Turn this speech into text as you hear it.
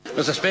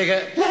Mr.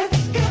 Speaker.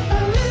 Let's get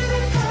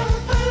political,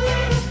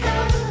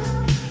 political.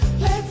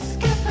 Let's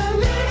get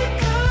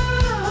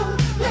political.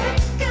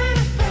 Let's get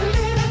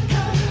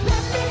political.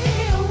 Let me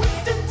hear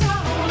Winston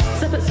talk.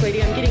 Zip it,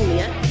 sweetie, I'm getting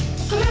there.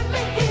 Let me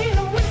hear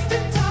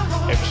Winston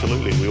talk.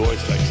 Absolutely, we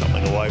always take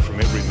something away from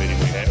every meeting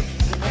we have.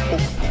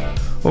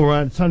 All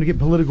right, it's time to get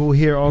political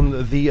here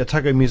on the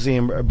Otago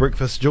Museum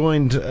Breakfast.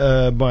 Joined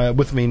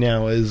with me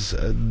now is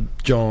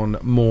John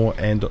Moore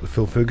and Dr.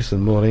 Phil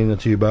Ferguson. Morena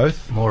to you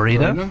both.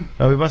 Morena.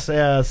 We must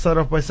start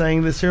off by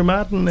saying that Sarah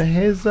Martin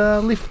has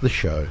left the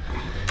show.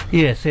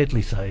 Yeah,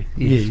 sadly so.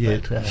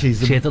 Yes, but, she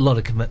has a lot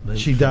of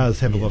commitments. She does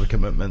have a lot of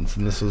commitments,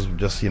 and this was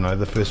just,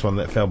 the first one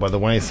that fell by the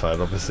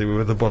wayside. Obviously, we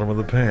were at the bottom of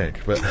the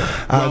pack. But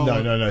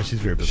no, she's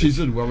very busy. She's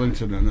in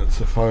Wellington, and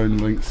it's a phone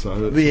link,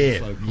 so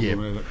it's problematic.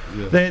 Yeah.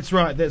 That's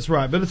right.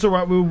 But it's all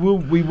right.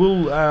 We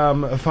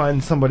will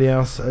find somebody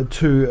else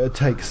to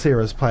take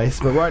Sarah's place.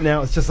 But right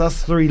now, it's just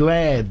us three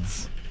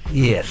lads.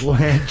 Yes.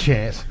 Lad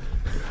chat.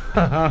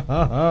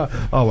 Oh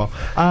well.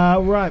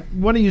 Right,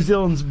 one of New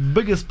Zealand's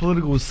biggest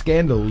political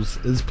scandals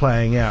is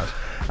playing out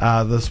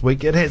this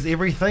week. It has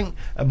everything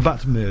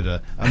but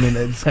murder. I mean,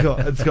 it's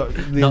got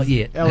Not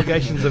yet.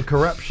 allegations of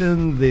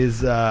corruption. There's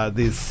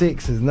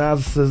sex. There's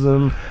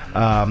narcissism.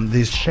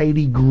 There's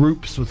shady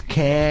groups with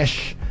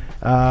cash.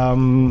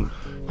 As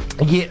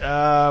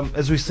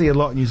we see a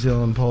lot in New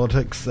Zealand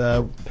politics,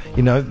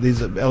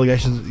 there's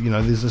allegations.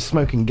 There's a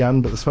smoking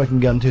gun, but the smoking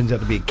gun turns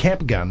out to be a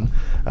cap gun.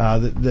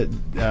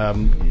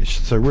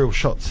 So real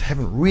shots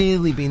haven't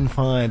really been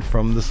fired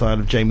from the side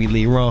of Jamie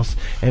Lee Ross,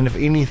 and if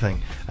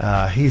anything,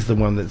 he's the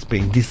one that's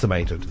been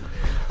decimated.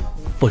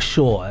 For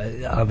sure.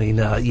 I mean,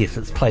 yes,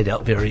 it's played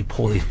out very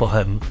poorly for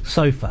him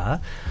so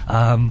far.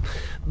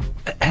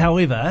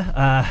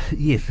 However,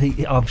 yes,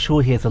 I'm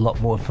sure he has a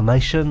lot more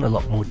information, a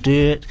lot more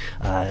dirt.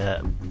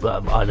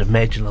 I'd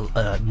imagine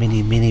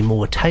many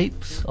more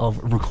tapes of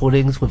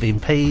recordings with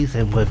MPs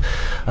and with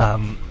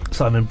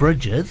Simon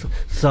Bridges.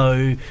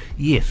 So,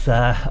 yes,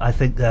 I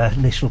think the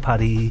National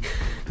Party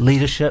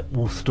leadership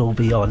will still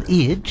be on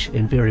edge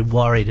and very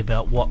worried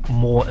about what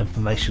more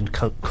information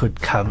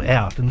could come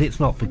out. And let's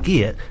not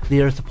forget,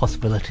 there is a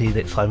possibility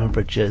that Simon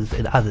Bridges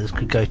and others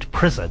could go to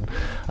prison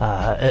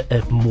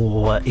if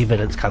more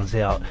evidence comes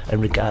out in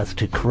regards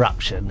to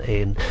corruption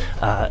and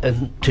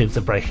in terms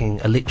of breaking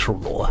electoral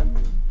law.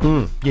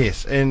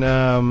 Yes, and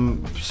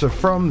so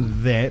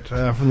from that,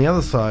 from the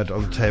other side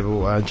of the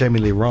table, Jamie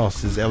Lee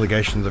Ross's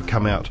allegations have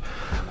come out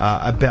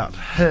about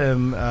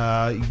him,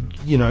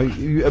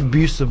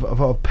 abuse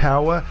of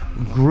power,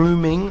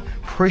 grooming,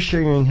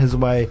 pressuring his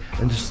way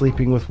into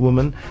sleeping with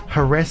women,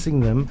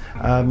 harassing them,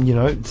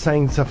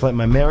 saying stuff like,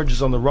 my marriage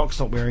is on the rocks,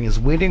 not wearing his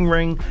wedding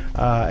ring,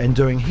 and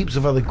doing heaps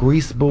of other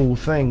greaseball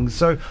things.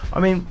 So, I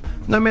mean,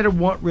 no matter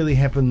what really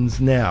happens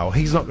now,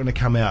 he's not going to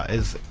come out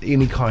as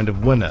any kind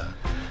of winner.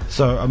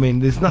 So, I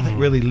mean, there's nothing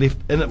really left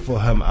in it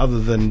for him other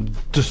than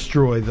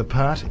destroy the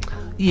party.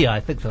 Yeah,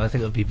 I think so. I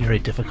think it would be very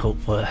difficult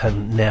for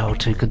him now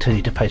to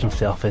continue to paint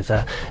himself as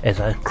a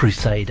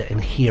crusader and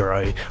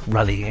hero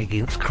rallying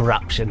against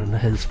corruption in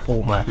his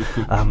former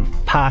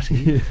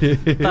party.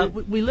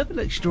 But we live in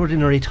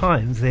extraordinary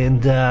times,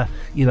 and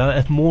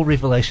if more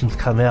revelations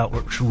come out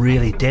which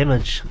really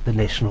damage the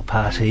National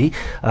Party,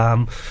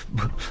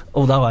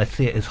 although I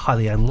see it as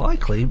highly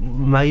unlikely,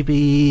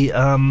 maybe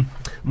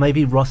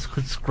Ross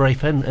could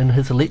scrape in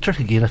his electorate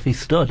again if he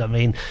stood. I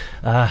mean,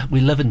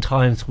 we live in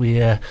times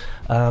where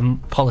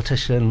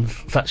politicians,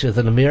 such as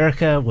in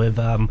America, with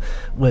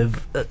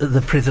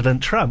the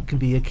President Trump, can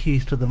be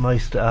accused of the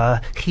most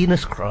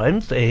heinous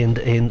crimes and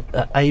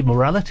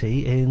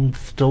amorality, and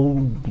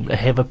still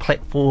have a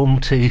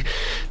platform to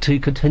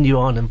continue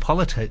on in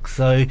politics.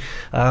 So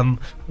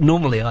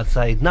normally I'd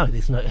say no,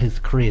 his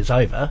career's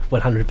over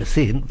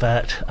 100%.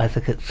 But I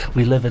think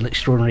we live in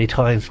extraordinary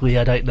times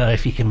where I don't know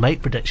if you can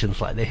make predictions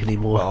like that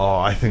anymore. Oh,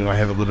 I think I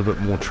have a little bit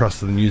more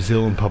trust in the New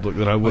Zealand public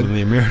than I would in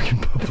the American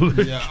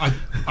public. Yeah,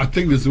 I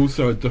think there's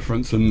also a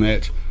difference in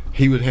that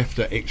he would have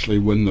to actually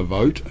win the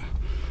vote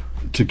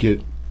to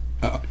get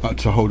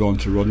to hold on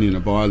to Rodney in a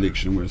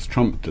by-election, whereas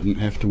Trump didn't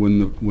have to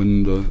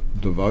win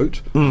the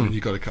vote. And he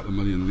got a couple of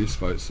million less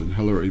votes than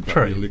Hillary, but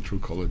the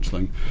electoral college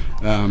thing.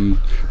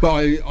 But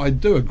I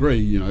do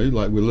agree.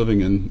 We're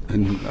living in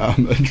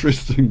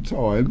interesting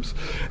times,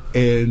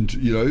 and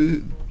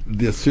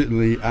there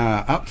certainly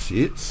are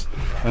upsets.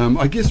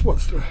 I guess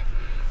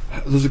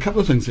there's a couple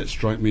of things that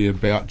strike me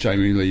about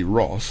Jamie Lee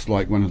Ross.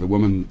 Like one of the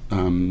women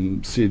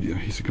said,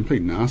 he's a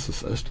complete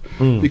narcissist,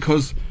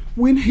 because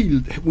when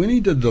he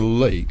did the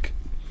leak,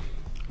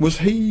 was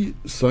he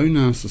so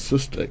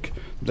narcissistic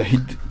that he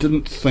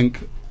didn't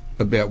think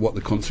about what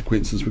the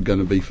consequences were going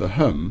to be for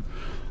him,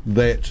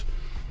 that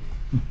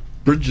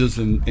Bridges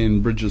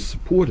and Bridges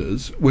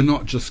supporters were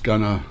not just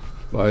going to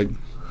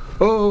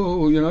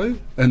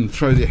and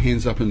throw their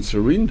hands up and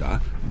surrender,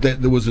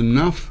 that there was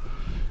enough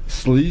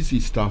sleazy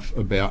stuff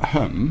about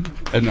him,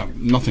 and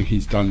nothing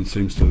he's done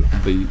seems to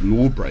be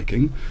law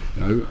breaking.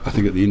 I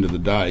think at the end of the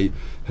day,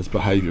 his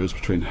behaviour is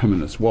between him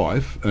and his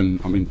wife,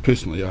 and I mean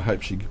personally, I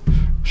hope she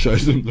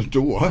shows them the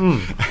door.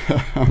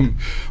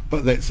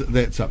 But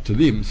that's up to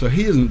them. So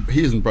he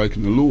hasn't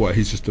broken the law.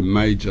 He's just a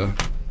major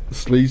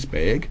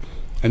sleazebag,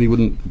 and he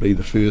wouldn't be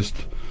the first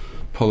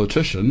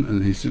politician,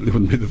 and he certainly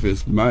wouldn't be the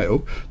first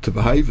male to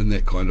behave in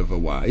that kind of a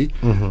way.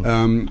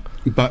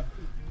 But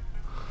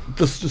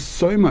there's just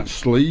so much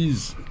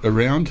sleaze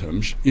around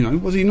him.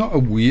 Was he not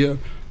aware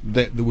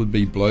that there would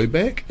be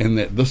blowback and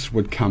that this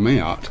would come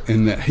out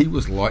and that he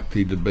was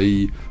likely to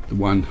be the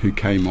one who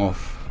came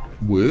off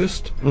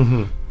worst?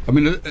 I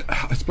mean,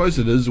 I suppose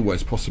it is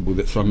always possible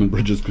that Simon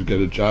Bridges could go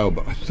to jail,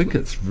 but I think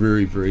it's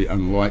very, very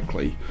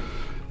unlikely.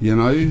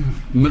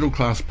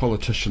 Middle-class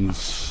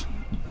politicians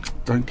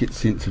don't get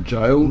sent to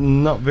jail.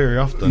 Not very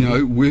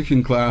often.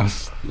 Working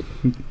class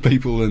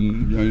people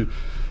in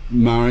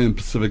Maori and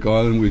Pacific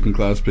Island working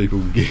class people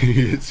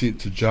get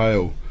sent to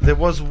jail. There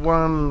was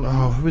one,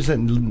 who was that?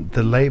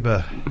 The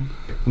Labour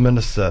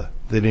minister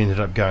that ended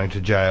up going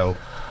to jail,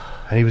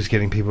 and he was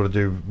getting people to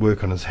do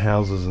work on his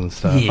houses and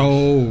stuff. Yeah.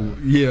 Oh,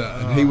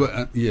 yeah, and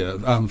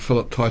he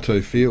Philip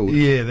Taito Field.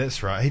 Yeah,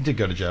 that's right. He did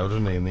go to jail,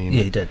 didn't he? In the end.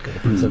 Yeah, he did go to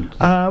prison.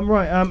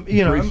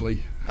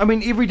 Briefly.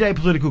 Everyday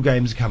political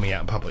games are coming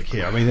out in public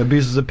here.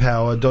 Abuses of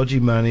power, dodgy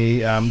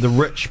money, the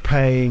rich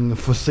paying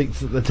for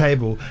seats at the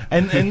table,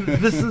 and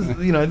this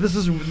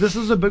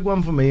is a big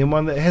one for me, and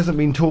one that hasn't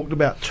been talked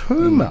about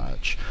too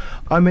much.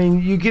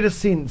 You get a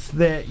sense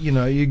that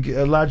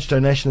a large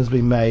donation has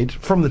been made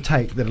from the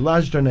tape. That a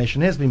large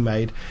donation has been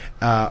made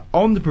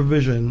on the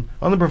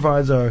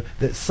proviso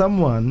that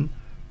someone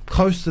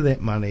close to that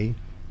money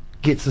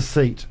gets a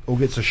seat or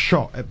gets a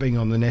shot at being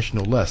on the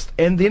national list,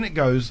 and then it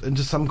goes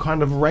into some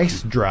kind of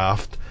race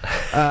draft,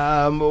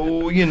 a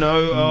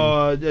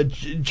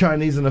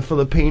Chinese and a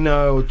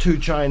Filipino, or two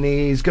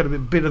Chinese got to be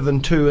better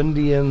than two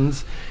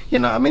Indians.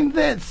 It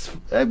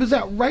was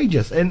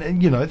outrageous,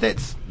 and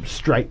that's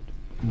straight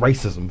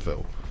racism,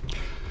 Phil.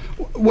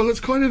 Well, it's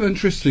kind of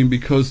interesting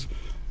because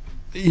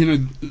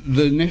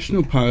the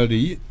National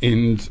Party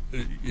and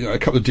a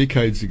couple of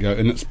decades ago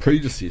and its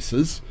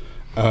predecessors,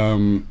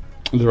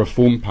 the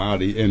Reform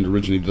Party and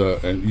originally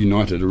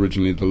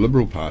the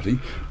Liberal Party,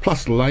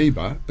 plus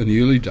Labour in the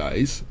early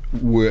days,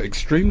 were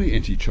extremely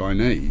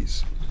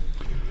anti-Chinese.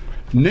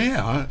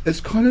 Now, it's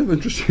kind of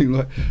interesting,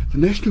 the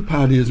National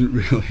Party isn't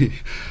really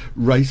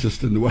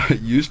racist in the way it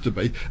used to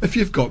be. If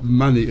you've got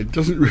money, it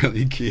doesn't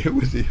really care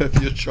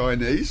if you're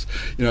Chinese,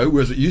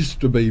 whereas it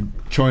used to be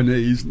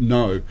Chinese,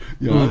 no,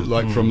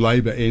 from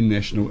Labour and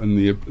National and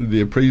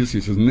their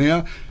predecessors.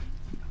 Now,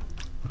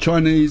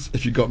 Chinese,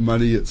 if you've got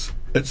money, it's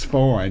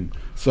fine.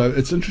 So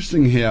it's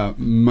interesting how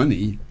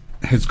money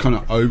has kind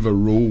of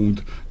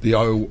overruled the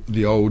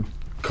old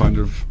kind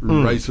of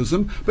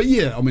racism. But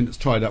yeah, it's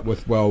tied up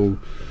with, well,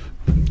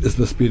 is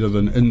this better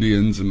than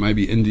Indians? And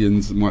maybe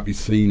Indians might be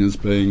seen as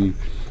being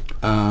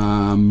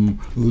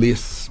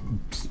less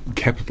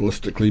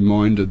capitalistically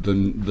minded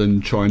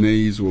than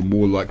Chinese, or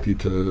more likely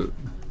to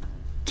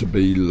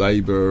be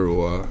Labour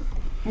or...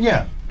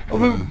 Yeah.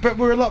 But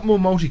we're a lot more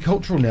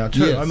multicultural now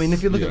too. Yes,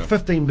 if you look at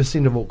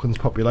 15% of Auckland's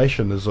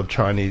population is of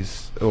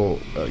Chinese, or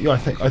I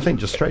think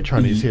just straight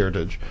Chinese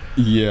heritage.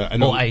 Yeah,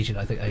 or Asian.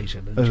 I think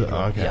Asian.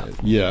 Okay.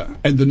 Yeah,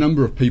 and the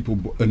number of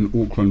people in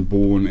Auckland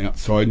born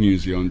outside New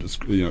Zealand is,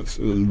 it's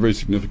a very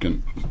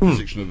significant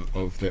section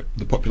of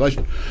the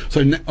population.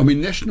 So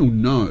National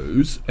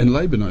knows, and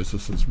Labour knows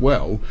this as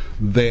well,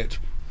 that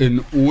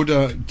in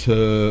order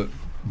to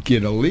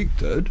get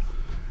elected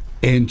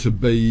and to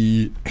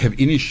have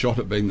any shot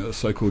at being the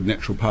so-called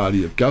natural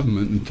party of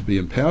government and to be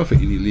in power for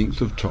any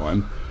length of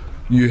time,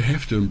 you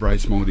have to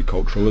embrace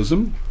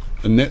multiculturalism,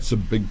 and that's a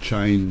big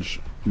change.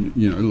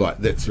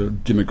 That's a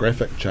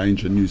demographic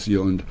change in New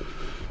Zealand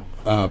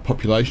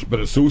population,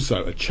 but it's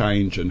also a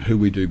change in who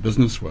we do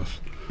business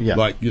with. Yeah.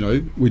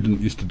 We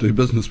didn't used to do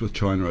business with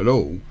China at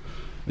all.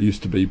 It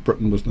used to be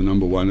Britain was the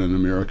number one in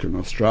America and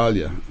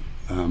Australia,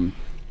 and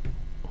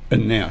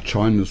now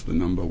China's the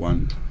number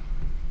one.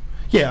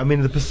 Yeah,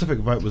 the Pacific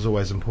vote was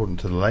always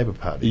important to the Labour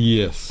Party.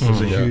 Yes. It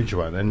was a huge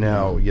one. And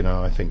now,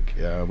 I think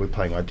we're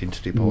playing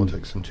identity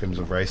politics in terms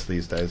of race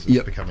these days.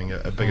 It's becoming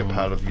a bigger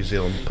part of the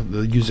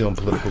New Zealand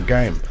political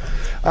game.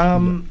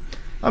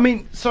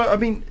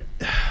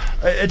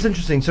 It's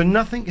interesting. So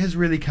nothing has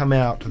really come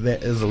out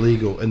that is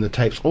illegal in the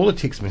tapes, all the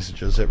text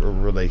messages that were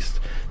released.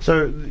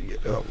 So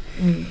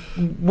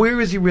where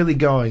is he really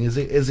going?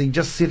 Is he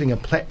just setting a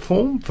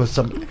platform for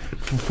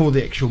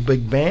the actual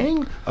Big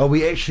Bang? Are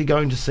we actually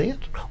going to see it?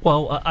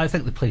 Well, I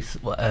think the police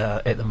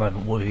at the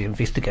moment will be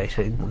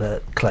investigating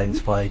the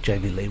claims by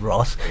Jamie Lee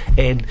Ross,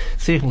 and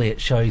certainly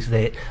it shows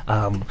that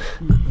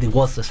there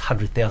was this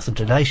 100,000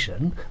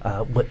 donation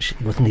which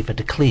was never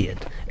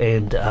declared,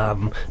 and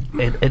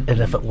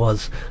if it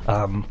was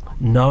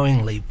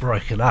knowingly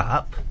broken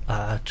up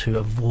to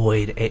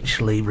avoid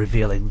actually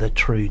revealing the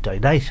true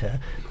donator,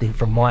 then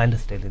from my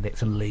understanding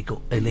that's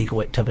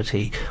illegal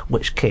activity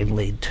which can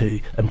lead to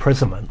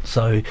imprisonment.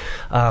 So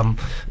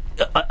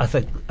I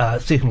think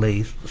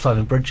certainly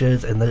Simon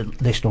Bridges and the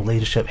national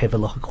leadership have a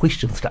lot of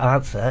questions to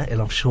answer,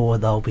 and I'm sure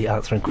they'll be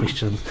answering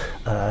questions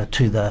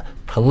to the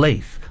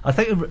police. I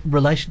think in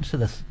relation to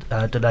this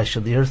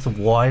donation, there is a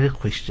wider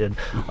question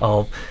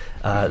of,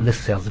 this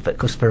sounds a bit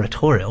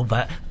conspiratorial,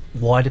 but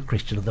wider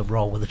question of the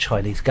role of the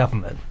Chinese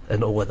government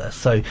in all of this.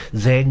 So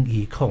Zhang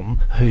Yikum,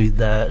 who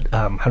the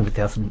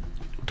 $100,000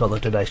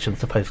 donation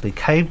supposedly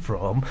came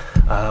from,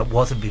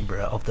 was a member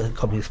of the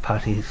Communist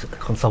Party's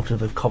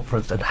Consultative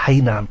Conference in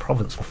Hainan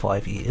province for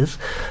 5 years,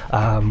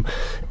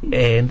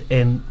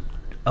 and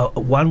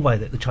one way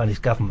that the Chinese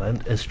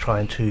government is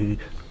trying to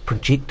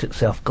project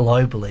itself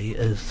globally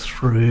is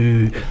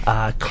through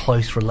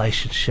close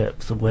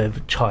relationships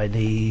with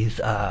Chinese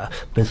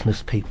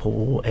business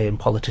people and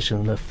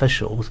politicians and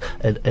officials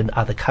in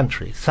other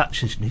countries,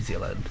 such as New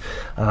Zealand.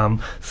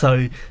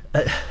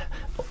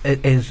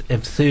 As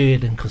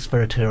absurd and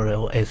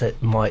conspiratorial as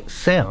it might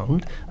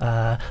sound,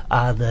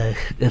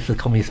 is the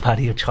Communist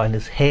Party of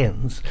China's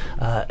hands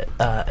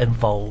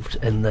involved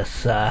in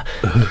this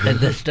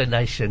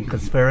donation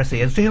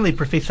conspiracy? And certainly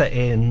Professor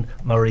Anne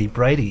Marie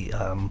Brady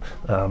of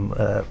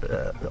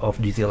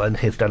New Zealand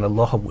has done a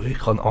lot of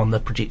work on the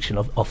projection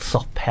of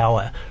soft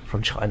power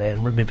from China,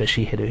 and remember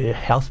she had her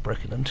house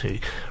broken into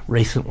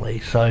recently.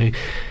 So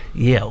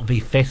yeah, it'll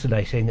be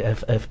fascinating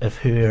if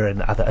her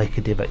and other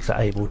academics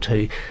are able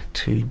to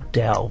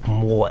delve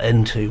more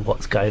into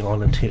what's going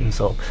on in terms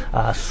of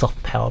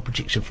soft power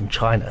projection from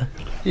China.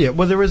 Yeah,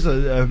 well, there is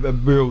a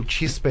real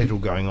chess battle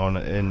going on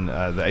in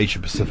the Asia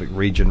Pacific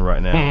region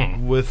right now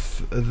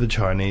with the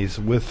Chinese,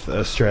 with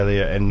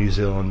Australia and New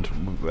Zealand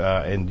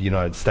and the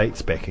United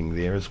States backing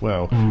there as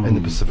well. In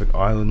the Pacific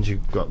Islands,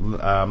 you've got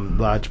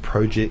large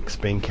projects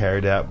being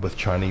carried out with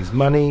Chinese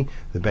money,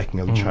 the backing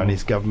of the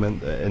Chinese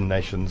government in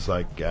nations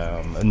like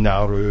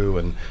Nauru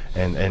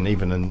and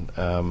even in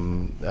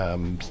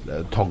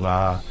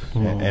Tonga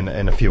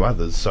and a few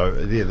others. So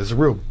yeah, there's a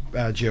real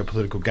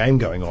geopolitical game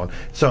going on.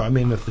 So I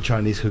mean, if the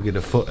Chinese could get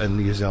a foot in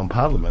the New Zealand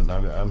Parliament,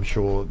 I'm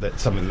sure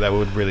that's something that they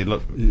would really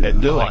look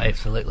at doing. Oh,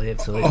 absolutely.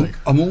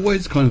 I'm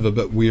always kind of a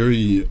bit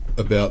weary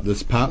about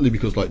this, partly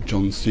because, like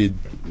John said,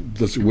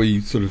 we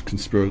sort of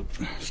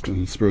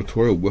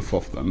conspiratorial whiff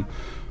off them.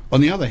 On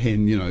the other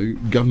hand,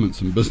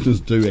 governments and business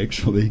do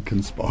actually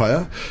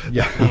conspire.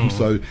 Yeah.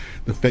 So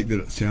the fact that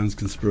it sounds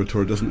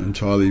conspiratorial doesn't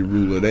entirely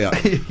rule it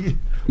out.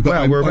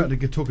 But we're about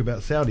to talk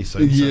about Saudi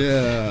soon.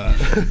 Yeah.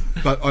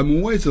 But I'm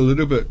always a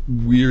little bit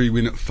weary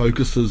when it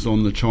focuses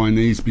on the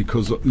Chinese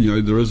because,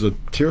 there is a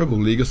terrible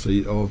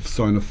legacy of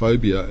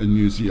xenophobia in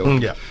New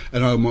Zealand. Yeah.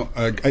 And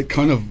I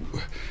kind of,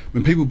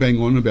 when people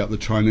bang on about the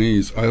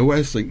Chinese, I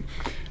always think,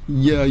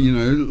 yeah,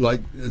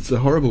 like it's a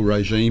horrible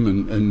regime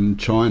in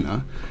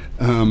China.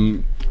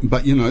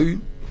 But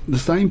the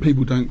same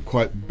people don't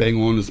quite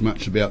bang on as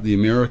much about the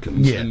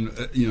Americans. Yeah. And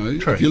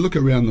True. if you look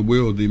around the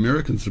world, the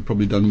Americans have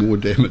probably done more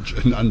damage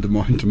and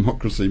undermined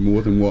democracy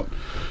more than what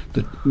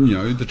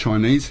the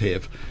Chinese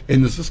have.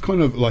 And there's this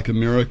kind of like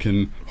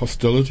American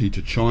hostility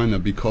to China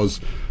because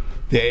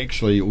they're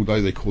actually,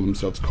 although they call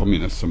themselves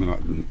communists,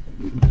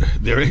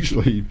 they're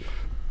actually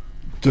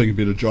doing a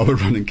better job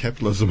of running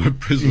capitalism at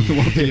present than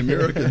what the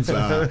Americans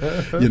are.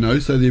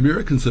 So the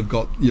Americans have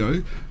got,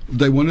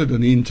 they wanted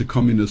an end to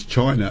communist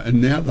China,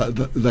 and now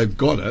they've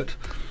got it,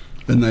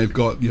 and they've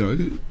got,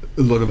 a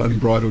lot of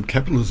unbridled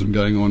capitalism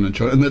going on in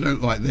China, and they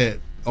don't like that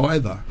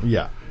either.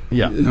 Yeah.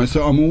 Yeah.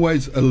 So I'm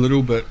always a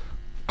little bit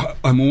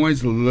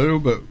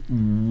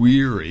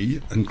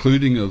weary,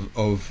 including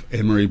of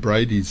Anne-Marie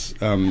Brady's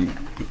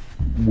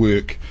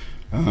work.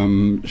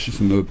 She's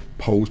in the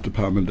polls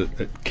department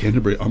at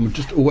Canterbury. I'm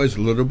just always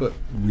a little bit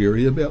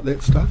weary about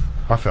that stuff.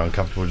 I feel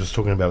uncomfortable just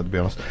talking about it, to be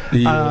honest.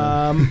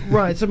 Yeah.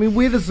 Right. So I mean,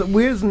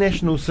 where's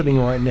National sitting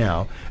right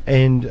now?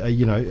 And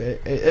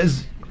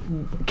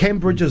can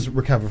Bridges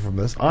recover from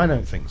this? I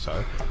don't think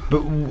so.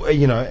 But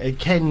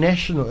can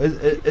National?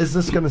 Is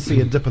this going to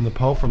see a dip in the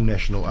poll from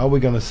National? Are we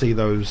going to see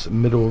those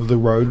middle of the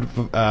road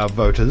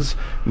voters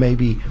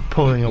maybe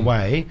pulling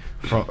away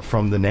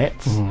from the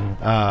Nats?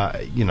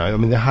 I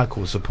mean, the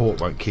hardcore support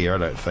won't care, I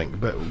don't think.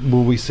 But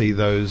will we see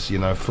those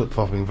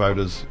flip-flopping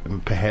voters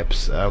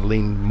perhaps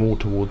lean more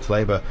towards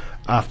Labour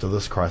after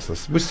this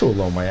crisis? We're still a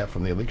long way out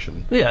from the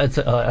election. Yeah, I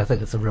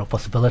think it's a real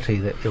possibility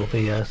that there'll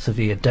be a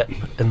severe dip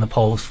in the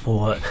polls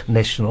for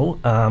National.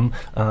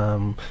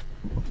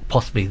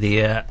 Possibly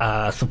their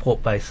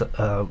support base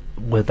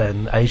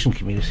within Asian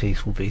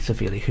communities will be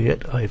severely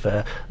hurt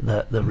over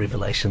the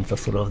revelations of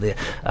sort of their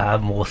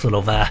more sort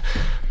of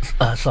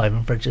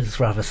Simon Bridges'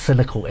 rather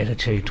cynical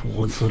attitude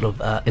towards sort of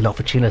an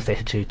opportunist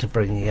attitude to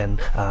bringing in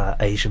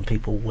Asian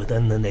people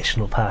within the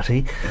National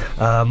Party.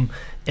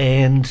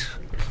 And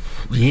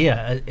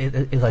yeah,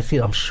 as I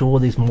said, I'm sure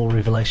there's more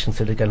revelations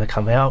that are going to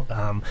come out.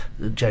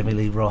 Jamie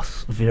Lee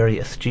Ross very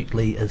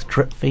astutely is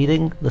drip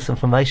feeding this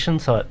information,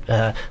 so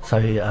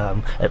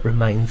it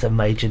remains a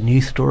major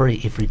news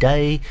story every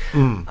day.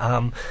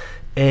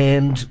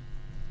 And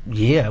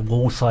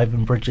will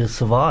Simon Bridges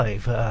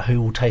survive?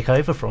 Who will take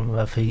over from him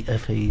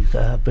if he's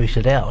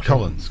booted out?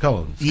 Collins.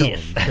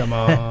 Yes. Come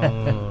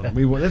on.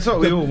 That's what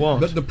we all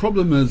want. But the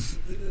problem is,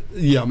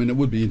 yeah, I mean, it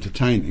would be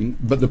entertaining,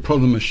 but the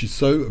problem is she's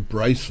so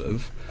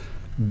abrasive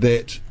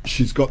that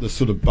she's got this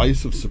sort of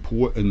base of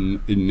support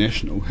in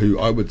National, who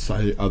I would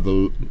say are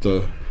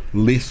the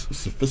less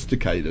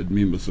sophisticated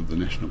members of the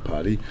National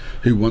Party,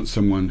 who want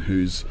someone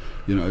who's,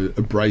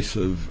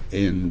 abrasive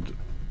and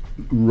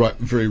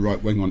very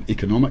right wing on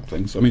economic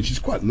things. I mean, she's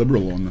quite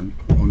liberal on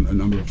a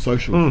number of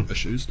social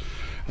issues,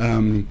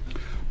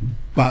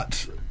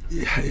 but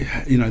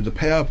the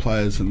power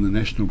players in the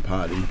National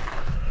Party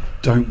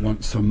don't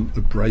want some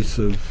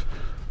abrasive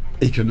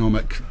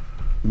economic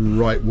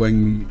right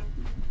wing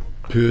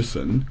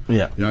person.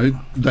 Yeah.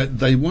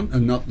 They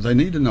want they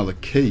need another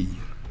key.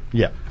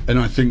 Yeah. And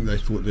I think they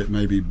thought that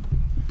maybe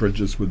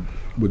Bridges would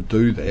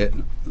do that.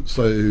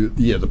 So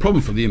yeah, the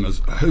problem for them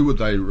is who would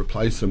they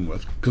replace him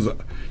with? Because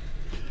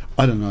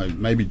I don't know,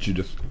 maybe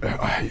Judith.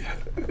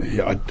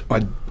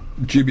 I'm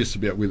dubious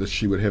about whether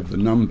she would have the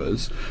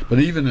numbers. But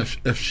even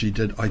if she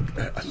did, I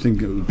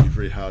think it would be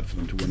very hard for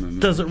them to win.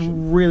 Does it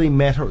really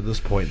matter at this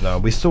point, though?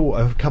 We're still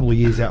a couple of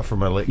years out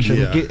from an election.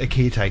 Yeah. Get a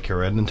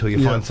caretaker in until you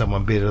Yeah. find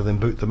someone better, then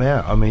boot them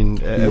out. I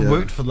mean, it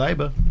worked for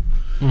Labor.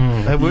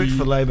 It worked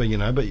for Labor,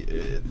 but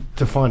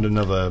to find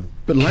another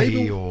But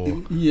key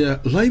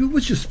Labor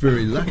was just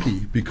very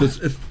lucky, because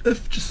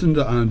if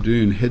Jacinda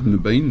Ardern hadn't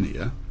have been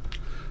there,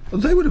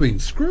 they would have been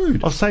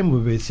screwed. Oh, same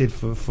would be said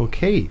for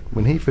Key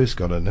when he first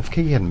got in. If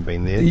Key hadn't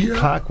been there, Yeah.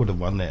 Clark would have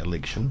won that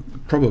election.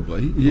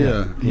 Probably,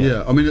 yeah.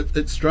 I mean,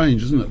 it's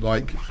strange, isn't it?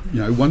 Like,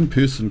 one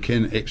person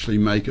can actually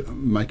make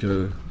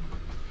a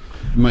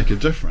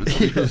difference,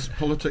 because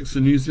politics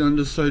in New Zealand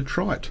is so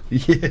trite.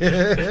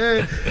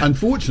 Yeah.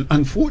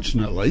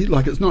 Unfortunately,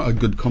 like, it's not a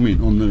good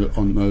comment on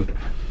the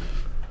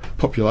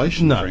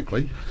population, No.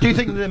 frankly. Do you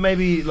think that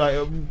maybe,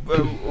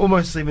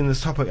 almost leaving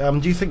this topic,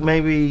 do you think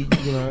maybe,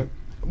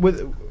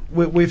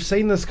 we've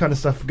seen this kind of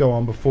stuff go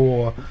on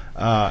before,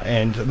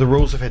 and the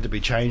rules have had to be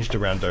changed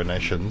around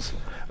donations,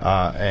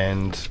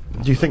 and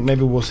do you think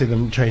maybe we'll see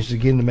them changed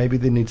again, and maybe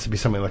there needs to be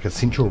something like a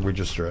central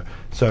register,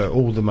 so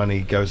all the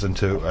money goes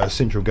into a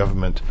central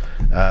government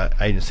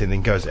agency and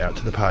then goes out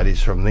to the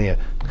parties from there?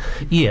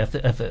 Yeah,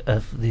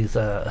 if there's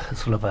a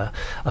sort of a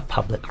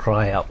public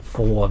cry out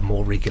for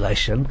more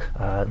regulation,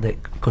 that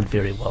could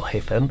very well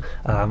happen.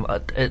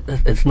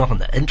 It's not in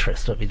the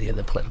interest of any of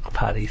the political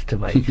parties to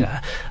make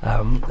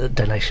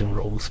donation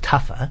rules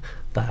tougher,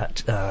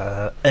 but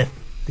if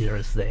there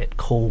is that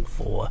call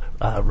for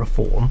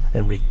reform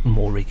and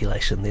more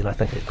regulation, then I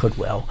think it could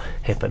well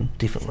happen,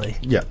 definitely.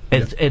 Yeah.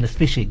 And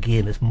especially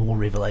again as more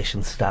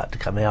revelations start to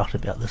come out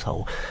about this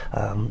whole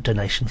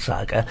donation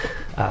saga,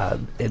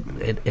 and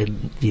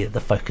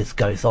the focus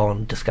goes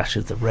on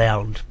discussions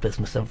around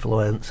business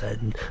influence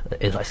and,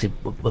 as I said,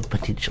 with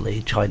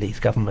potentially Chinese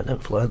government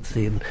influence,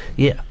 then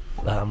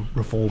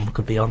reform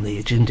could be on the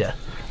agenda.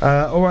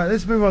 All right,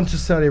 let's move on to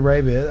Saudi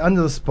Arabia.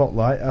 Under the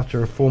spotlight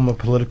after a former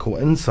political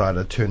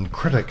insider turned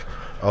critic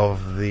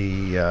of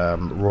the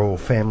royal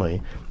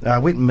family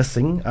went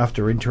missing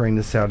after entering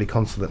the Saudi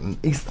consulate in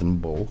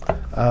Istanbul.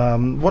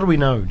 What do we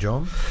know,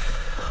 John?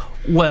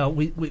 Well,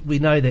 we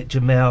know that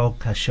Jamal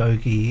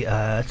Khashoggi,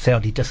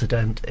 Saudi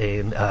dissident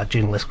and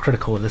journalist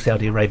critical of the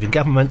Saudi Arabian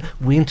government,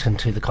 went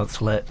into the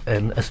consulate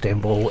in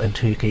Istanbul in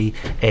Turkey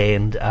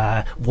and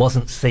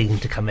wasn't seen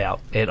to come out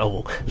at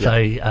all.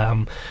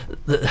 Yeah.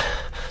 So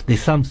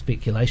there's some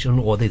speculation,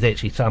 or there's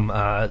actually some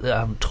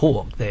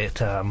talk that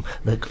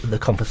the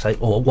conversation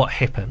or what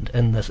happened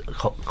in this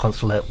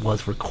consulate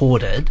was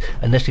recorded.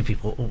 Initially,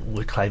 people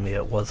were claiming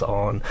it was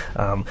on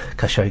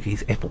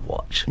Khashoggi's Apple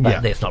Watch,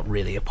 but that's not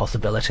really a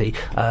possibility.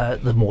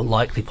 The more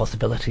likely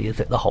possibility is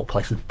that the whole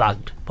place is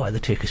bugged by the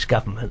Turkish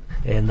government,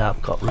 and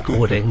they've got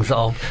recordings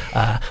of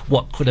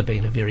what could have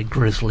been a very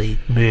grisly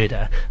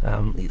murder.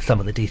 Some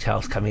of the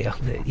details coming out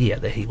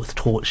that he was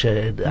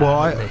tortured,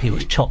 that he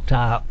was chopped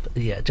up,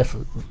 just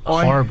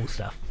horrible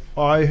stuff.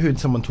 I heard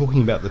someone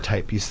talking about the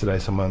tape yesterday,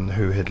 someone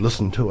who had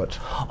listened to it.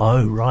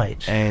 Oh,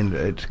 right. And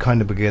it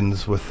kind of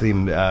begins with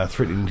them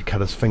threatening to cut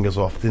his fingers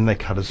off, then they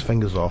cut his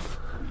fingers off.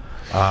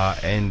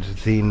 And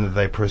then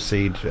they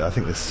proceed, I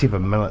think there's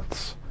 7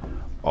 minutes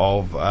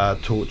of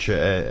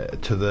torture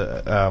to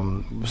the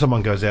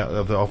someone goes out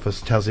of the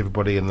office, tells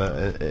everybody in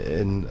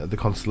the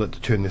consulate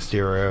to turn their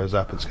stereos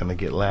up, it's going to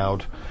get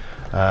loud.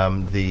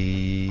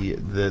 The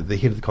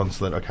head of the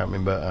consulate, I can't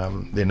remember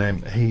their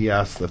name, he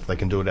asks if they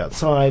can do it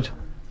outside.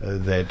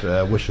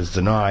 That wish is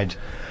denied,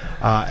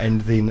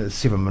 and then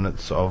 7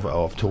 minutes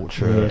of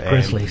torture,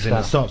 grisly and stuff. then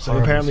it stops. And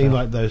Horrible apparently, stuff.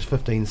 like those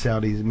 15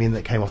 Saudi men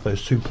that came off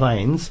those 2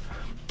 planes,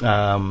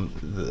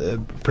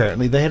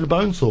 apparently they had a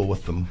bone saw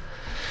with them.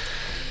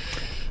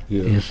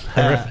 Yeah. Yes,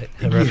 horrific.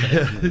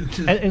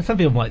 And some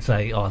people might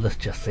say, "Oh, this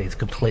just seems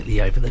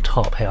completely over the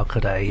top. How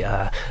could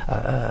a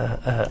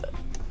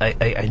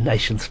a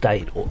nation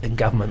state and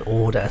government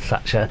order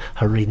such a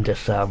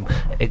horrendous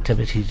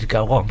activity to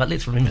go on. But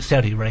let's remember,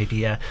 Saudi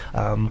Arabia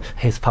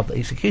has public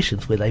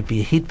executions where they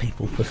behead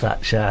people for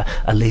such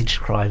alleged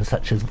crimes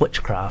such as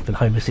witchcraft and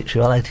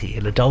homosexuality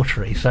and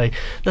adultery. So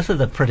this is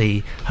a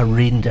pretty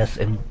horrendous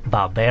and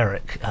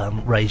barbaric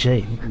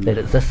regime that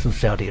exists in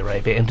Saudi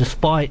Arabia. And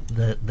despite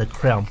the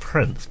Crown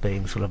Prince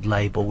being sort of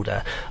labelled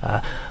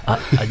a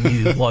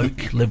new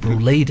woke liberal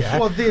leader,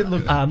 Well, there,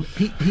 look,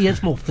 he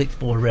is more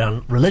flexible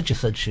around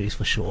religious issues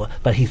for sure,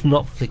 but he's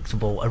not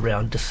flexible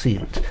around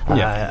dissent.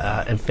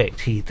 In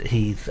fact,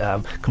 he's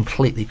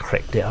completely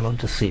cracked down on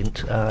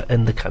dissent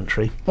in the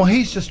country. Well,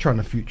 he's just trying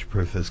to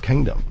future-proof his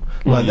kingdom.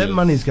 Like, that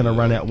money's going to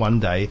run out one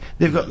day.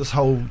 They've got this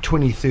whole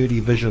 2030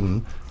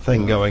 vision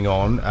thing going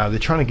on. They're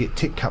trying to get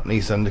tech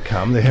companies in to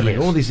come. They're having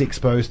Yes. all these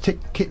expos, tech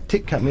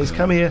companies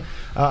come here,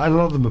 and a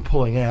lot of them are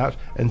pulling out,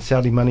 and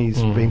Saudi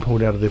money's being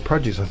pulled out of their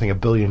projects. I think $1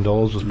 billion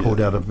was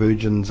pulled out of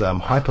Virgin's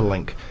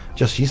hyperlink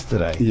just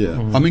yesterday. Yeah.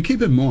 I mean,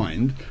 keep in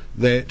mind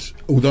that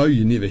although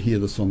you never hear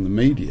this on the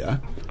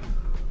media,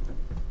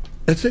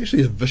 it's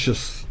actually a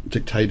vicious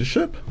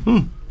dictatorship.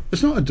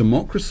 It's not a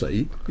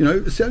democracy. You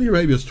know, Saudi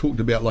Arabia's talked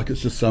about like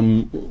it's just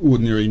some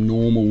ordinary,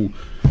 normal,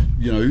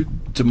 you know,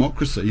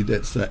 democracy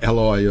that's an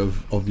ally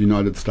of the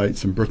United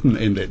States and Britain,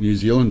 and that New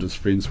Zealand is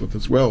friends with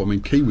as well. I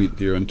mean, Key went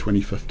there in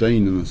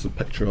 2015, and there's a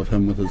picture of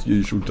him with his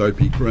usual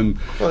dopey grin.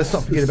 Well, let's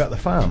not forget about the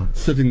farm.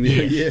 Sitting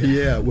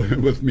there,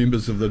 with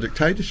members of the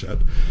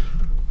dictatorship.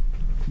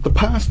 The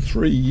past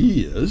 3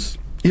 years,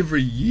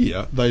 every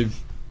year, they've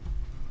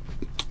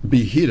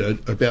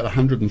beheaded about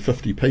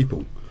 150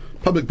 people.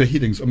 Public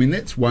beheadings, I mean,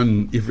 that's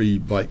one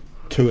every,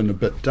 2 and a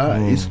bit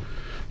days.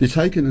 They're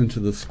taken into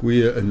the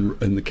square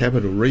in the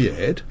capital,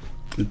 Riyadh,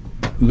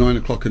 at 9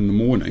 o'clock in the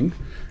morning,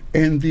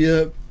 and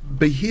they're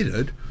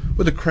beheaded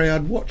with a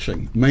crowd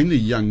watching, mainly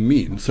young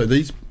men. So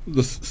this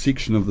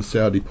section of the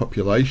Saudi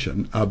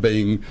population are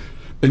being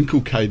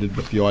inculcated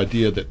with the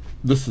idea that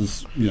this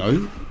is, you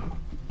know,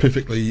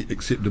 perfectly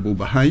acceptable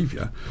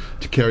behaviour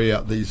to carry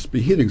out these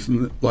beheadings.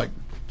 And like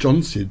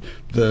John said,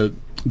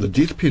 the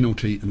death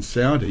penalty in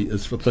Saudi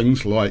is for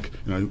things like,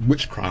 you know,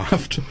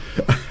 witchcraft,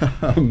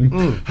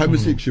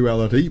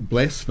 homosexuality,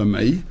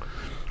 blasphemy.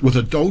 With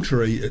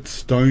adultery, it's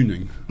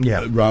stoning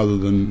rather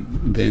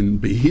than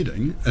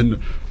beheading. And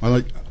I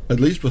like, at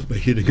least with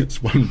beheading,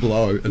 it's one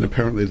blow, and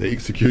apparently the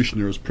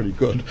executioner is pretty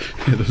good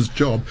at his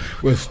job.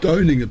 Where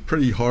stoning, a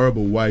pretty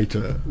horrible way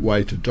to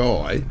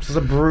die. It's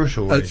a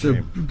brutal regime. It's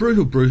a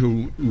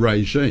brutal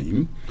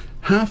regime.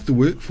 Half the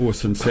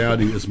workforce in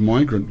Saudi is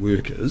migrant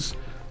workers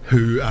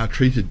who are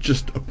treated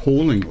just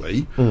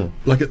appallingly.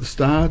 Like at the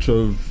start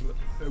of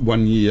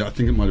one year, I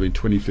think it might have been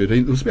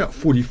 2013, there was about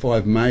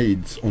 45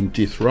 maids on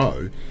death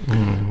row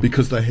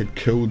because they had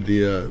killed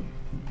their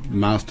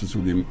masters or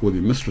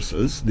their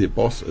mistresses, their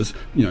bosses,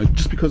 you know,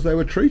 just because they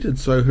were treated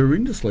so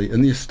horrendously,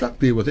 and they're stuck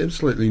there with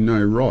absolutely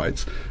no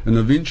rights. And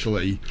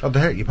eventually, they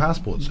hurt your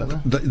passports,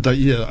 don't they?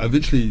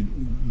 Eventually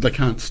they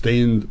can't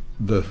stand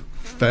the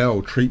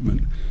foul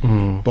treatment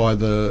by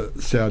the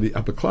Saudi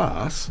upper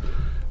class.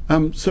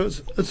 So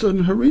it's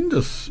an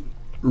horrendous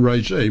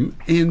regime,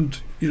 and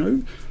you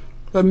know,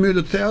 they've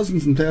murdered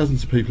thousands and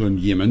thousands of people in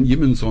Yemen.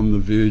 Yemen's on the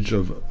verge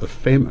of a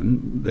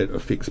famine that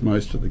affects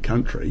most of the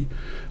country,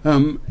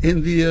 and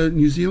they're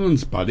New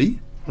Zealand's buddy,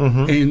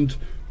 and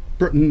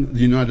Britain, the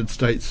United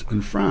States,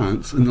 and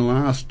France in the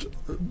last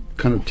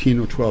kind of 10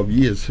 or 12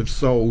 years have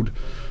sold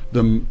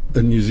them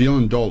in New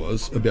Zealand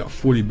dollars about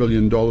 $40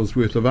 billion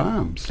worth of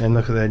arms. And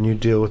look at that new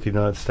deal with the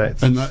United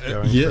States. And that's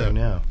going through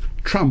now.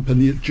 Trump,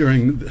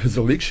 during his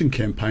election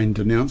campaign,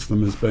 denounced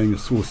them as being a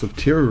source of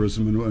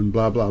terrorism and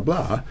blah, blah,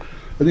 blah.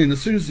 And then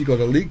as soon as he got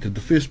elected,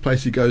 the first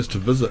place he goes to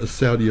visit is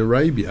Saudi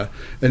Arabia,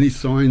 and he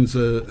signs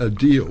a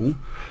deal,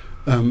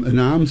 an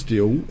arms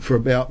deal, for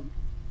about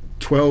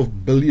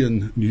 12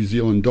 billion New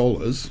Zealand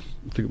dollars,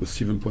 I think it was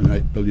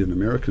 7.8 billion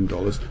American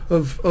dollars,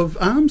 of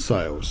arms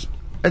sales.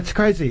 It's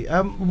crazy.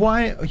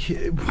 Why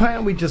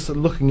aren't we just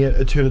looking at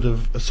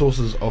alternative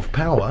sources of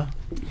power,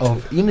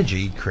 of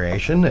energy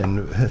creation,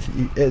 and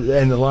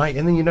the like,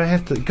 and then you don't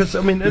have to, because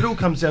I mean it all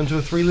comes down to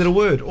a 3-letter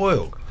word: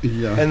 oil,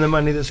 and the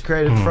money that's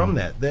created from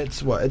that.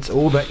 That's what it's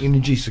all about: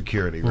 energy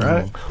security,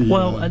 right?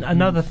 Well,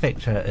 another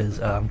factor is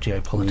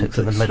geopolitics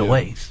in the Middle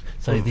East.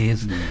 So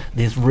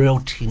there's real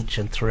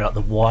tension throughout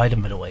the wider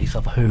Middle East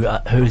of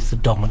who's the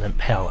dominant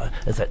power.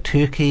 Is it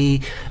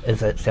Turkey?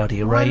 Is it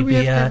Saudi Why do we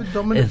have to Arabia? have a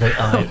dominant Is it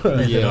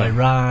power? is it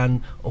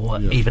Iran or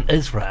even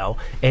Israel?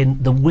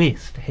 And the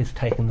West has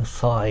taken the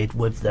side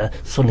with the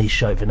Sunni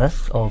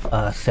chauvinists of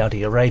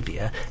Saudi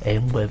Arabia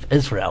and with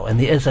Israel. And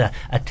there is a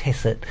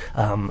tacit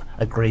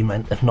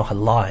agreement, if not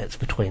alliance,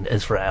 between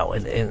Israel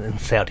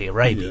and Saudi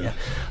Arabia.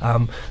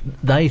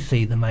 They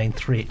see the main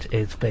threat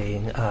as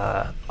being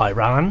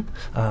Iran,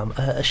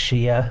 a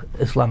Shia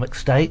Islamic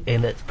state,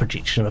 and its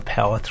projection of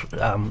power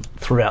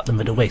throughout the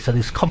Middle East. So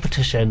there's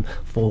competition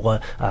for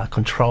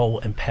control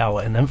and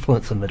power and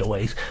influence in the Middle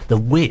East. The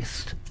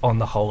West on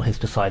the whole, has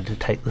decided to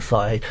take the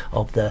side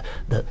of the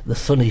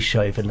Sunni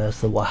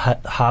chauvinists, the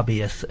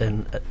Wahhabis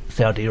in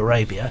Saudi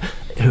Arabia,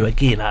 who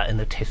again are in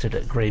a tacit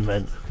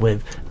agreement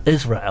with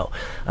Israel.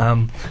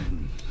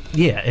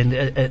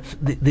 It's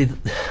the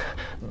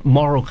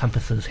moral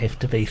compasses have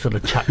to be sort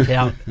of chucked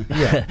out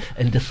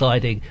in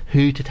deciding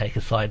who to take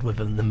a side with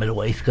in the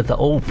Middle East, because they're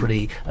all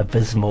pretty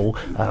abysmal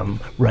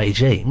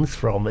regimes,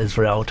 from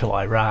Israel to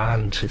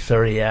Iran to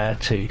Syria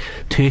to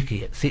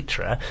Turkey,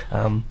 etc.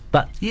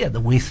 But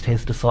the West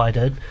has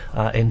decided,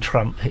 and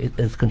Trump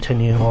is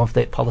continuing off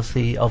that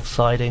policy of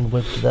siding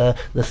with the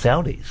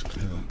Saudis.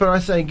 But I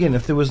say again,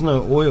 if there was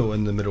no oil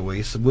in the Middle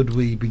East, would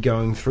we be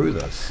going through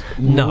this?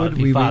 No, it'd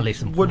be far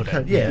less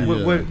important.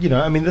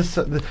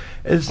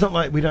 It's not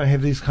like we don't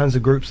have these kinds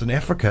of groups in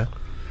Africa.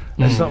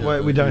 It's not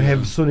like we don't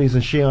have Sunnis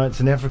and Shiites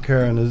in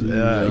Africa, and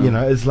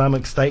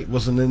Islamic State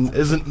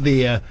isn't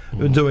there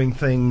doing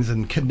things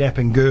and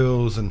kidnapping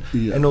girls and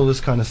all this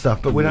kind of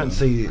stuff. But we don't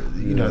see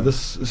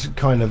this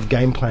kind of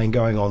game playing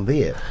going on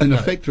there. And a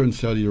factor in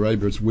Saudi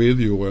Arabia is where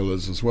the oil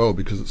is as well,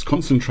 because it's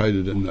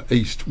concentrated in the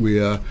east,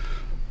 where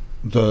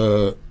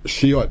the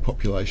Shiite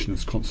population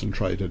is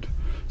concentrated.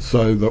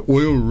 So the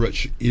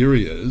oil-rich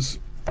areas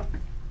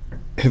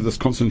have this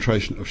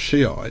concentration of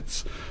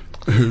Shiites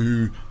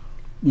who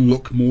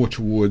look more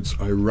towards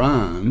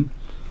Iran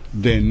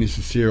than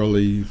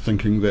necessarily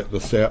thinking that the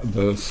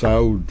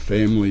Saud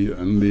family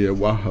and their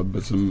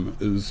Wahhabism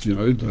is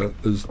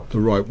the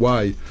right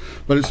way.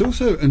 But it's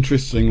also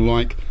interesting,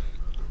 like,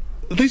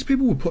 these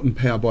people were put in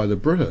power by the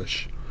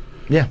British.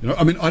 Yeah.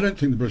 I mean, I don't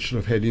think the British should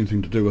have had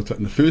anything to do with it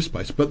in the first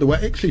place, but there were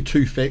actually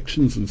two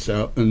factions in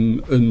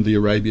the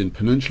Arabian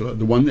Peninsula.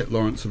 The one that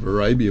Lawrence of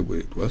Arabia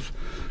worked with,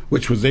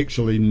 which was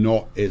actually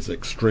not as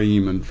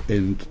extreme and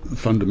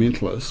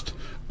fundamentalist,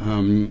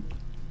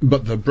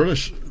 but the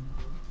British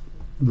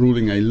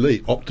ruling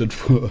elite opted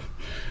for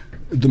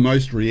the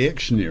most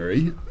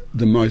reactionary,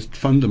 the most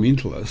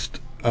fundamentalist,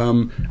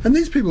 and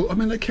these people, I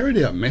mean, they carried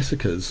out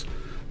massacres,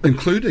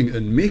 including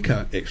in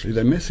Mecca. Actually,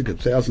 they massacred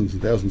thousands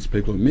and thousands of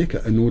people in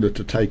Mecca in order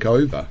to take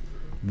over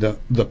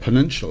the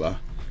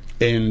peninsula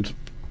and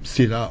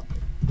set up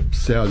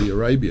Saudi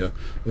Arabia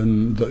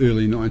in the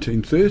early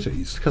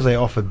 1930s. Because they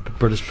offered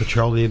British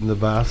Petroleum the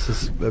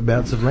vast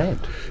amounts of land.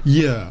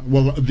 Yeah,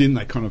 well, then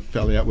they kind of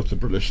fell out with the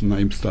British and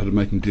they started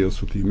making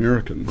deals with the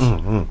Americans,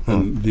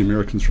 and the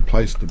Americans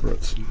replaced the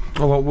Brits.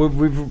 Oh, well,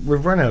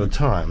 we've run out of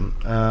time,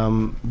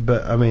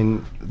 but I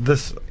mean,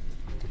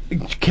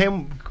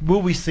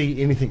 will we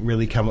see anything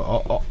really come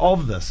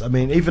of this? I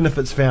mean, even if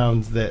it's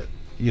found that,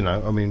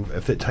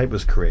 if that tape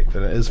is correct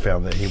and it is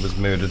found that he was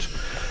murdered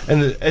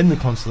in the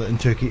consulate in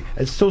Turkey,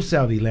 it's still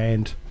Saudi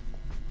land.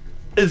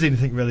 Is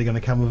anything really going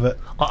to come of it?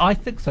 I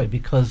think so,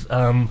 because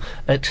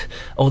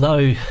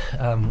although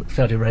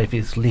Saudi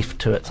Arabia is left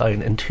to its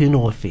own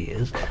internal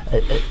affairs,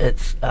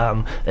 it's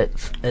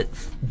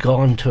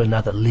gone to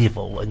another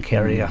level in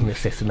carrying out an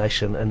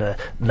assassination in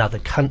another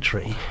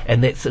country,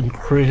 and that's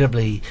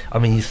incredibly. I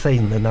mean, you've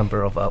seen the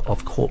number of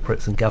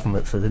corporates and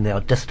governments that are now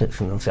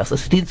distancing themselves,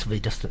 ostensibly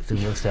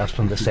distancing themselves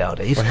from the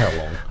Saudis. For how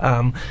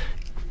long?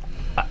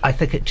 I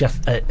think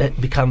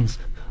it becomes.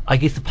 I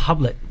guess the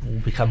public will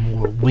become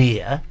more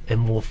aware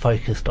and more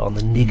focused on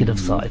the negative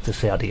sides of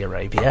Saudi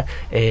Arabia,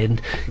 and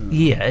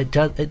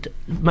it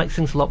makes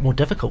things a lot more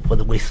difficult for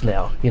the West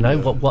now.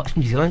 What's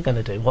New Zealand going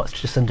to do? What's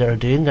Jacinda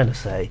Ardern going to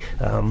say?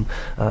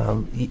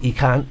 You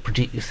can't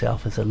project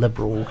yourself as a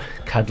liberal,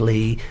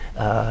 cuddly,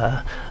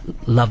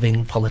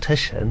 loving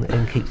politician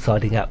and keep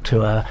siding up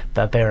to a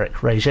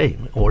barbaric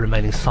regime, or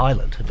remaining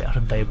silent about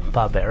a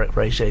barbaric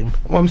regime.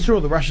 Well, I'm sure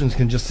the Russians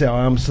can just sell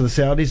arms to the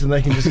Saudis and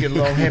they can just get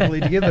along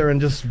happily together and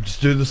just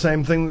do the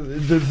same thing,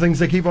 do the things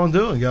they keep on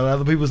doing, go to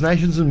other people's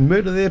nations and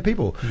murder their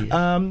people.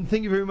 Yeah.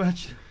 Thank you very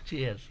much.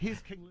 Cheers. Here's King